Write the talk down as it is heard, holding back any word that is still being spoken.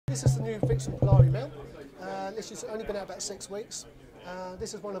This is the new Vixen Polarie mount. This has only been out about 6 weeks.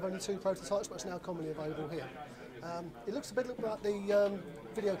 This is one of only 2 prototypes, but it's now commonly available here. It looks a bit like the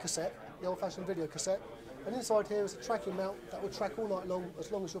video cassette, the old-fashioned video cassette. And inside here is a tracking mount that will track all night long as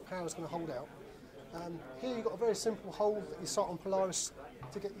your power is going to hold out. Here you've got a very simple hole that you sight on Polaris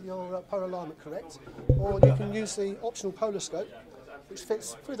to get your polar alignment correct. Or you can use the optional polar scope, which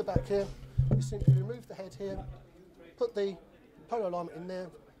fits through the back here. You simply remove the head here, put the polar alignment in there,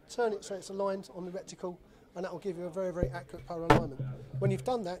 turn it so it's aligned on the reticle, and that will give you a very, very accurate polar alignment. When you've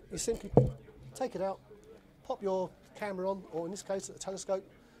done that, you simply take it out, pop your camera on, or in this case a telescope,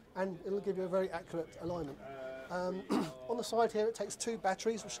 and it'll give you a very accurate alignment. On the side here it takes 2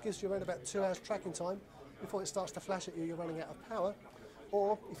 batteries, which gives you around about 2 hours tracking time before it starts to flash at you, you're running out of power.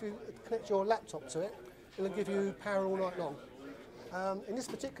 Or if you connect your laptop to it, it'll give you power all night long. In this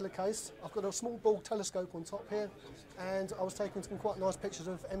particular case, I've got a small ball telescope on top here, and I was taking some quite nice pictures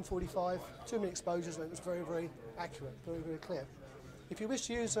of M45, 2-minute exposures, and it was very, very accurate, very, very clear. If you wish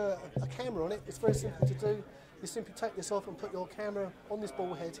to use a camera on it, it's very simple to do. You simply take this off and put your camera on this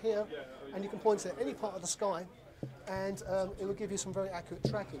ball head here, and you can point it at any part of the sky, and it will give you some very accurate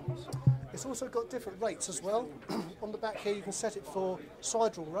tracking. It's also got different rates as well. On the back here you can set it for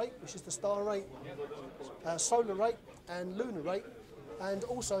sidereal rate, which is the star rate, solar rate and lunar rate, and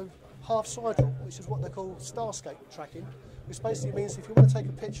also half sidereal, which is what they call starscape tracking, which basically means if you want to take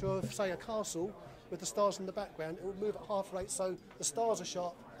a picture of, say, a castle with the stars in the background, it will move at half rate so the stars are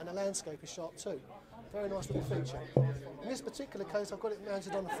sharp and the landscape is sharp too. Very nice little feature. In this particular case, I've got it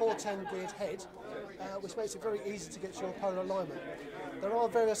mounted on a 410 geared head, which makes it very easy to get your polar alignment. There are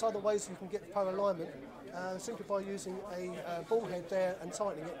various other ways you can get polar alignment. Simply by using a ball head there and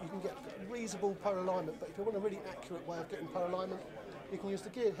tightening it, you can get reasonable polar alignment. But if you want a really accurate way of getting polar alignment, you can use the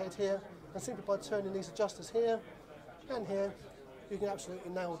geared head here, and simply by turning these adjusters here and here, you can absolutely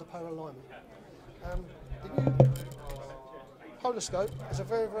nail the polar alignment. The new polar scope is a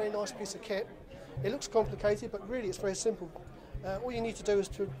very, very nice piece of kit. It looks complicated, but really it's very simple. All you need to do is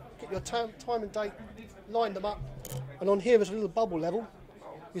to get your time and date, line them up, and on here is a little bubble level.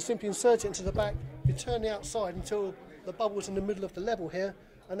 You simply insert it into the back, you turn the outside until the bubble's in the middle of the level here,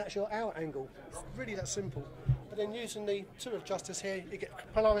 and that's your hour angle. It's really that simple. But then using the 2 adjusters here, you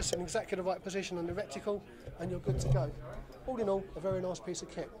get Polaris in exactly the right position on the reticle, and you're good to go. All in all, a very nice piece of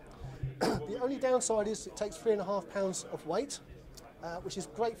kit. The only downside is it takes 3.5 pounds of weight, which is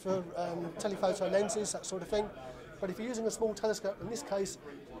great for telephoto lenses, that sort of thing. But if you're using a small telescope, in this case,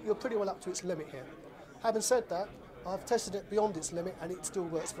 you're pretty well up to its limit here. Having said that, I've tested it beyond its limit and it still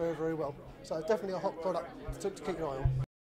works very, very well. So definitely a hot product to keep your eye on.